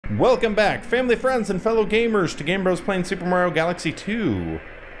Welcome back, family, friends, and fellow gamers, to Game Bros playing Super Mario Galaxy 2.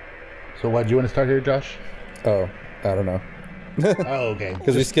 So why do you want to start here, Josh? Oh, I don't know. Oh, okay.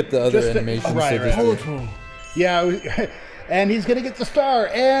 Because we skipped the other animations. Right. Yeah, and he's gonna get the star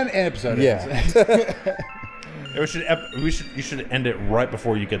and an episode. Yeah. You should end it right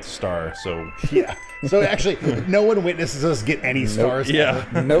before you get the star. So yeah. So actually, no one witnesses us get any stars. Yeah.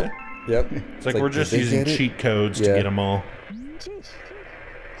 Nope. Yep. It's like we're just using cheat codes to get them all.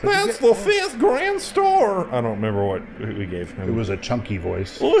 That's the 5th grand star. I don't remember what we gave him. It was a chunky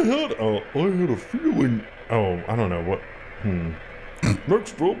voice. I had a feeling. Oh, I don't know what.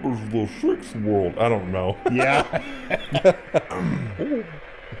 Next up is the 6th world. I don't know. Yeah.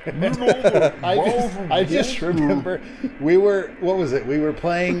 I just remember we were, what was it? We were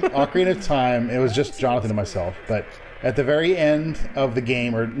playing Ocarina of Time. It was just Jonathan and myself. But at the very end of the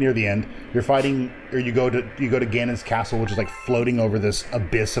game, or near the end, you're fighting, or you go to Ganon's castle, which is like floating over this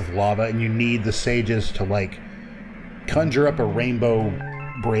abyss of lava, and you need the sages to like conjure up a rainbow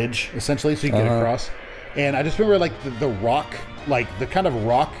bridge, essentially, so you can get across. And I just remember like the rock, like the kind of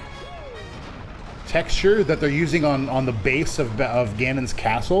rock texture that they're using on the base of Ganon's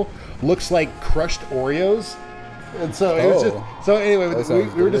castle looks like crushed Oreos. And so it was just, so anyway,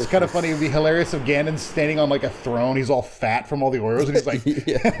 we were just kind of funny. It would be hilarious if Ganon's standing on like a throne. He's all fat from all the Oreos, and he's like,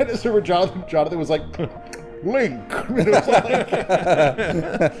 I just remember Jonathan was like, Link. And it was like,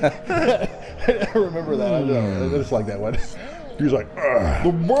 I remember that. I just like that one. He's like,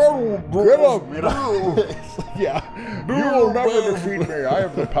 the battle, get up, you know? Yeah, you will never defeat me. I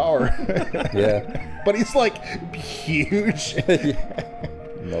have the power. Yeah, but he's like huge.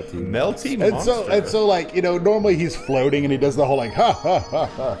 Melty and so like, you know, normally he's floating and he does the whole like ha ha ha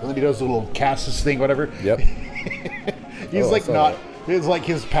ha, and then he does the little Cassis thing, whatever. Yep. He's like not. It's like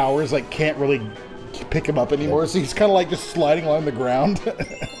his powers like can't really pick him up anymore, so he's kind of like just sliding along the ground.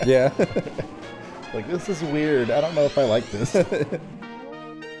 Yeah. Like, this is weird. I don't know if I like this.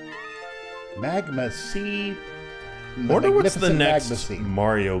 Magma Sea. Wonder what's the next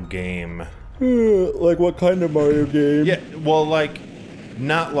Mario game? Like what kind of Mario game? Yeah, well, like,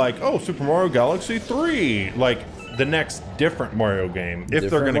 not like, oh, Super Mario Galaxy 3. Like, the next different Mario game. If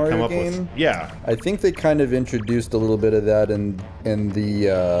they're going to come up with... Yeah. I think they kind of introduced a little bit of that in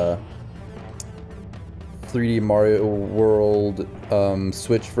the 3D Mario World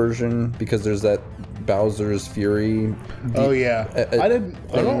Switch version, because there's that Bowser's Fury. Oh yeah, I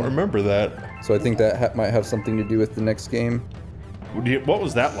don't remember that. So I think that might have something to do with the next game. What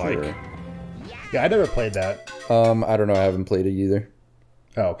was that like? Sure. Yeah, I never played that. I don't know. I haven't played it either.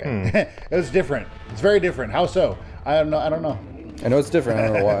 Oh, okay. It was different. It's very different. How so? I don't know. I don't know. I know it's different. I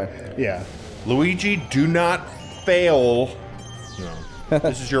don't know why. Yeah. Luigi, do not fail. No.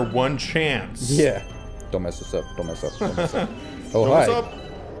 This is your one chance. Yeah. Don't mess this up. Don't mess up. Don't mess up. Oh, hi. What's up?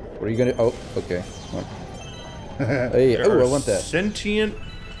 What are you gonna? Oh, okay. Hey, I want that. Sentient.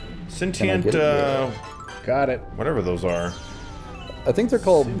 Got it. Whatever those are. I think they're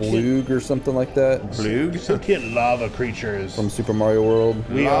called Bloog or something like that. Bloog? Sentient lava creatures. From Super Mario World.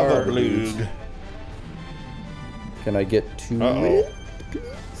 We are Bloog. Can I get to it?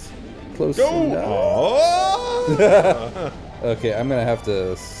 Close enough. Oh! Okay, I'm gonna have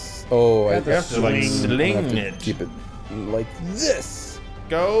to... Oh, I have to like sling it. Keep it like this.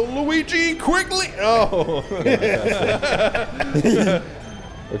 Go, Luigi, quickly! Oh.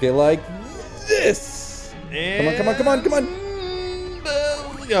 Okay, like this. And Come on.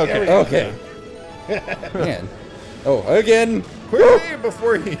 Okay. Man. Oh, again. Quickly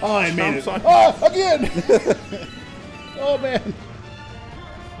before he I made it. on again. Oh man.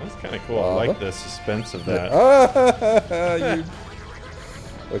 That's kind of cool. I like the suspense of that.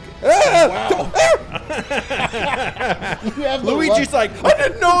 Okay. Wow. Luigi's like, I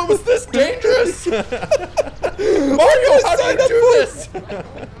didn't know it was this dangerous. Mario, how do you do this?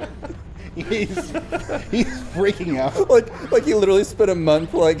 He's freaking out. Like he literally spent a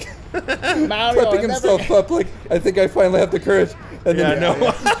month like prepping himself up. Like, I think I finally have the courage. And then,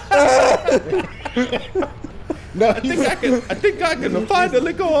 No, I think I can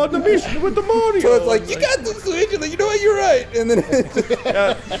finally go on the mission with the Mario. So it's like, you got this, Luigi. Like, you know what? You're right. And then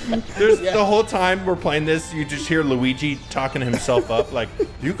the whole time we're playing this, you just hear Luigi talking himself up, like,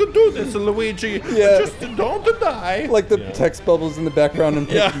 you can do this, Luigi. Just don't deny. Like the text bubbles in the background in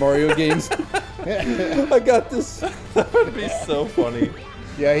Mario games. I got this. That would be so funny.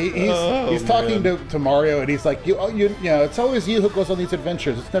 Yeah, he's talking to Mario, and he's like, you know, it's always you who goes on these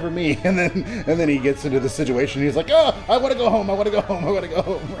adventures. It's never me. And then he gets into the situation. And he's like, oh, I want to go home. I want to go home. I want to go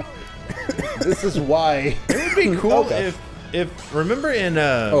home. This is why. It would be cool if remember in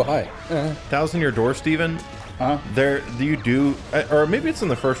oh hi, 1,000 Year Door, Steven, there you do, or maybe it's in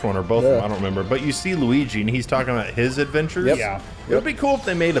the first one or both of them, I don't remember. But you see Luigi, and he's talking about his adventures. Yep. Yeah. It would be cool if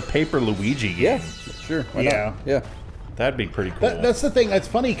they made a paper Luigi game. Yeah, sure. Why not? Yeah. That'd be pretty cool. That's the thing. That's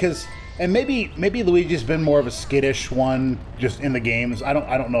funny because, and maybe Luigi's been more of a skittish one just in the games. I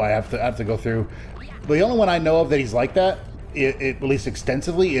don't know. I have to go through. The only one I know of that he's like that, at least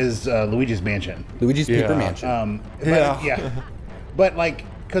extensively, is Luigi's Mansion. Luigi's Paper Mansion. But like,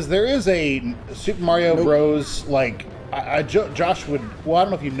 because there is a Super Mario Bros. Like, Josh would. Well, I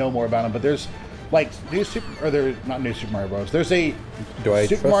don't know if you know more about him, but there's like not new Super Mario Bros. There's a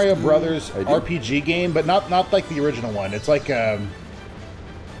Super Mario Brothers RPG game, but not like the original one. It's like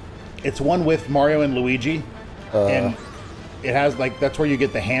it's one with Mario and Luigi, and it has like that's where you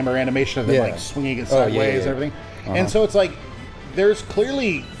get the hammer animation of them like swinging it sideways and everything. And so it's like there's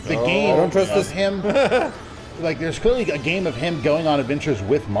clearly the game I don't trust of him. Like there's clearly a game of him going on adventures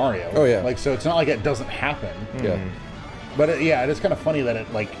with Mario. Oh yeah. Like so it's not like it doesn't happen. Yeah. But it is kind of funny that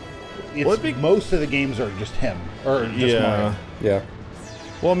it like. Most of the games are just him or just Mario. Yeah.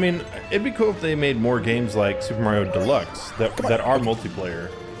 Well, I mean, it'd be cool if they made more games like Super Mario Deluxe that are multiplayer,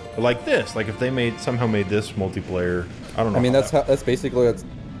 like this. Like if they somehow made this multiplayer. I don't know. I mean, that's basically what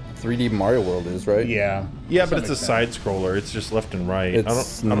 3D Mario World is, right? Yeah. Yeah, but it's a side scroller. It's just left and right.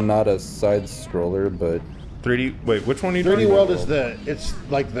 It's not a side scroller, but 3D. Wait, which one are you 3D doing? World is it's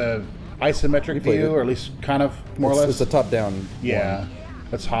like the isometric view, or at least kind of more or less. It's a top-down. Yeah. one.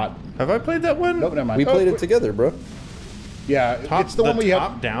 That's hot. Have I played that one? Nope, never mind. We played it together, bro. Yeah, it's the one where you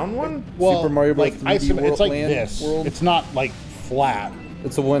have top-down one. Well, Super Mario Bros. Like 3D it's like Land this. World. It's not like flat.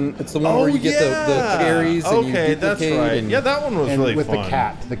 It's the one. It's the one where you get the cherries and you duplicate. That's right. And, Yeah, that one was really with fun. the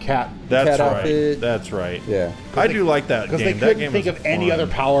cat. That's cat right. outfit. That's right. Yeah. I do like that game. Because they That couldn't game think was of any fun. other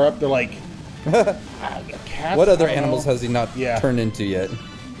power up. They're like, cats, What other I don't animals know. has he not turned into yet?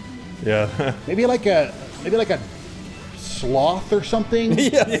 Yeah. Maybe like a sloth or something.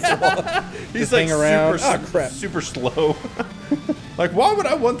 Yeah. He's Just like hang around. super, Oh, crap. super slow. Like, why would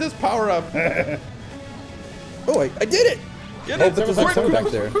I want this power up? Oh, I did it. Get Oh, it. but there's like someone back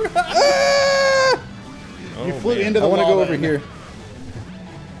there. You flew man. into the I want to wall go over then. here.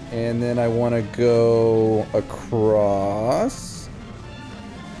 And then I want to go across.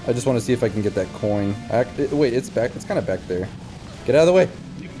 I just want to see if I can get that coin. Wait, it's back. It's kind of back there. Get out of the way.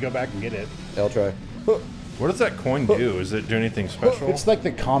 You can go back and get it. I'll try. What does that coin do? Does it do anything special? It's like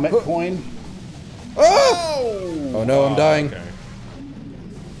the comet coin. Oh! Oh no, I'm dying.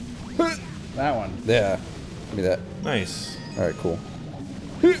 Okay. That one. Yeah. Give me that. Nice. All right, cool.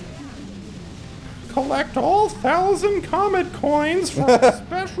 Collect all 1,000 comet coins for a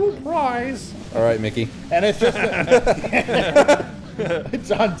special prize. All right, Mickey. And it's just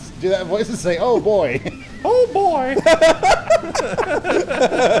John, do that voice and say, "Oh boy." Oh boy.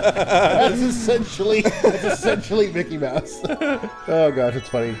 That's essentially Mickey Mouse. Oh gosh, it's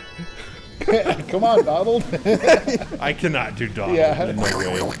funny. Come on, Donald. I cannot do Donald. Yeah. In no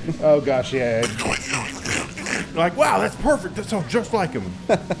way. Oh gosh, yeah. Like, wow, that's perfect. That sounds just like him.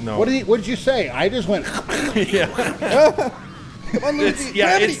 No. What did you say? I just went. Yeah. Come on, It's Luigi.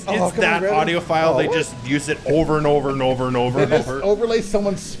 it's Gravity. Oh, come on, that gravity. audio file. Oh, They what? just use it over and over and over and over and Just over. overlay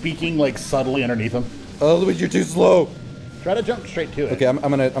someone speaking like subtly underneath them. Oh, Luigi, you're too slow. Try to jump straight to it. Okay, I'm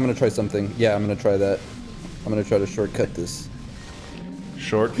gonna try something. Yeah, I'm gonna try that. I'm gonna try to shortcut this.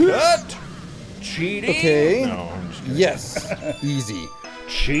 Shortcut. Cheating. Okay. No, I'm just kidding. Yes. Easy.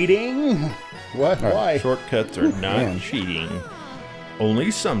 Cheating? What? right, Why? Shortcuts are not Man. cheating. Only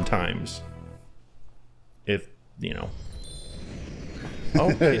sometimes. If, you know.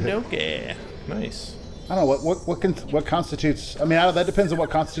 Okay. Nice. I don't know what constitutes. I mean, that depends on what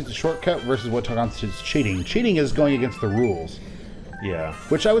constitutes a shortcut versus what constitutes cheating. Cheating is going against the rules, Yeah.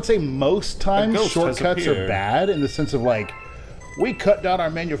 which I would say most times ghost has shortcuts are appeared. bad in the sense of like, we cut down our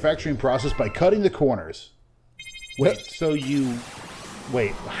manufacturing process by cutting the corners.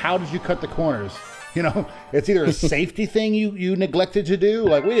 Wait, how did you cut the corners? You know, it's either a safety thing you neglected to do,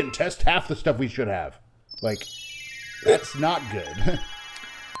 like we didn't test half the stuff we should have. Like, that's not good.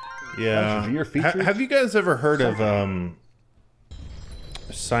 Yeah. Your features? Have you guys ever heard of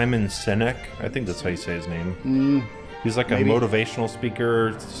Simon Sinek? I think that's how you say his name. He's like maybe. a motivational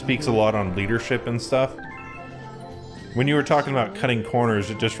speaker, speaks a lot on leadership and stuff. When you were talking about cutting corners,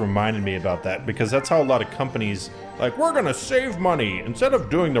 it just reminded me about that, because that's how a lot of companies, like, we're going to save money. Instead of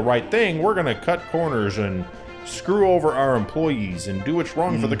doing the right thing, we're going to cut corners and screw over our employees and do what's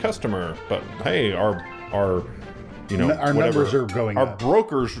wrong for the customer. But hey, our you know, Our whatever, numbers are going our up.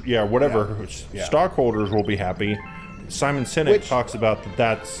 brokers, whatever, Yeah. stockholders will be happy. Simon Sinek talks about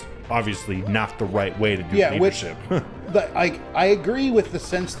that's obviously not the right way to do leadership. I agree with the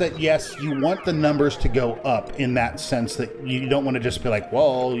sense that, yes, you want the numbers to go up in that sense that you don't want to just be like,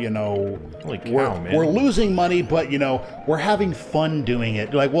 well, you know, Holy cow, man. we're losing money, but, you know, we're having fun doing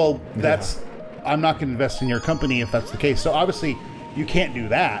it. Like, well, I'm not going to invest in your company if that's the case. So obviously you can't do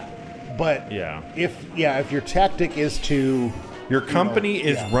that. But if your tactic is to... Your company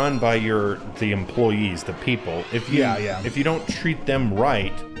is run by the employees, the people. If you don't treat them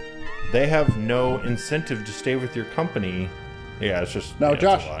right, they have no incentive to stay with your company. Yeah, it's just Josh. It's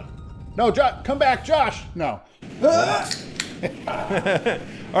a lot. No, Josh, come back, Josh. No. All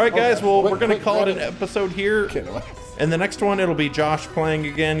right, guys. Well, we're gonna call it an episode here. And the next one, it'll be Josh playing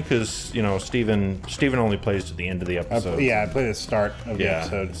again because Steven only plays to the end of the episode. I played the start of the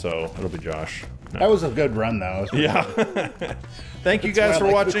episode, so it'll be Josh. No. That was a good run, though. Yeah. Thank you guys for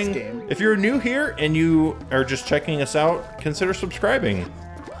watching. If you're new here and you are just checking us out, consider subscribing.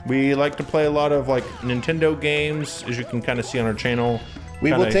 We like to play a lot of like Nintendo games, as you can kind of see on our channel.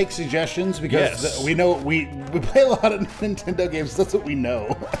 We will take suggestions because we know we play a lot of Nintendo games. That's what we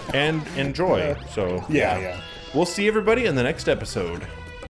know and enjoy. So yeah. We'll see everybody in the next episode.